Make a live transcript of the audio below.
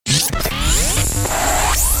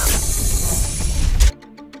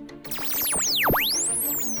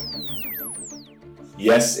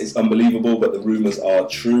Yes, it's unbelievable, but the rumors are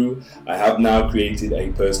true. I have now created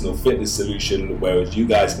a personal fitness solution where you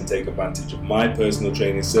guys can take advantage of my personal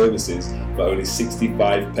training services for only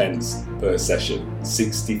 65 pence per session.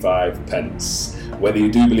 65 pence. Whether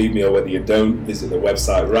you do believe me or whether you don't, visit the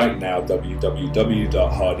website right now,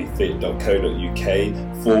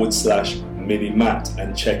 www.hardyfit.co.uk/mini-mat,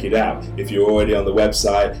 and check it out. If you're already on the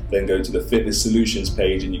website, then go to the fitness solutions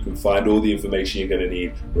page and you can find all the information you're going to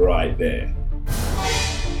need right there.